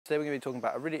Today we're going to be talking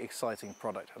about a really exciting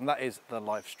product, and that is the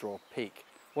LifeStraw Peak.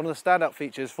 One of the standout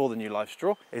features for the new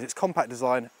LifeStraw is its compact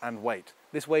design and weight.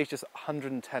 This weighs just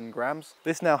 110 grams.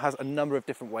 This now has a number of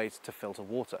different ways to filter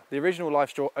water. The original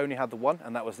LifeStraw only had the one,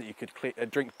 and that was that you could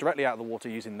drink directly out of the water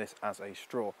using this as a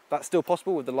straw. That's still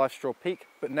possible with the LifeStraw Peak,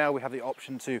 but now we have the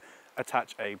option to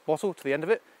attach a bottle to the end of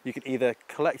it. You can either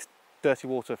collect dirty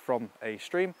water from a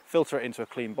stream, filter it into a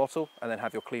clean bottle, and then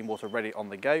have your clean water ready on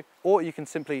the go. Or you can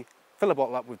simply fill a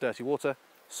bottle up with dirty water,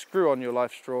 screw on your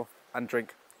LifeStraw, and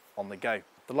drink on the go.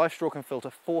 The LifeStraw can filter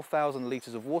 4,000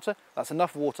 litres of water. That's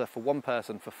enough water for one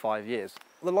person for 5 years.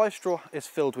 The LifeStraw is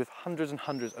filled with hundreds and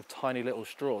hundreds of tiny little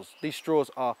straws. These straws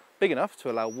are big enough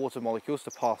to allow water molecules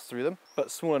to pass through them,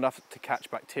 but small enough to catch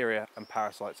bacteria and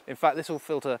parasites. In fact, this will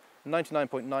filter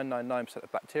 99.999%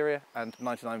 of bacteria and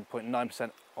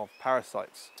 99.9% of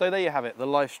parasites. So there you have it, the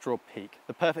LifeStraw Peak,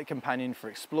 the perfect companion for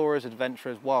explorers,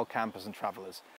 adventurers, wild campers and travellers.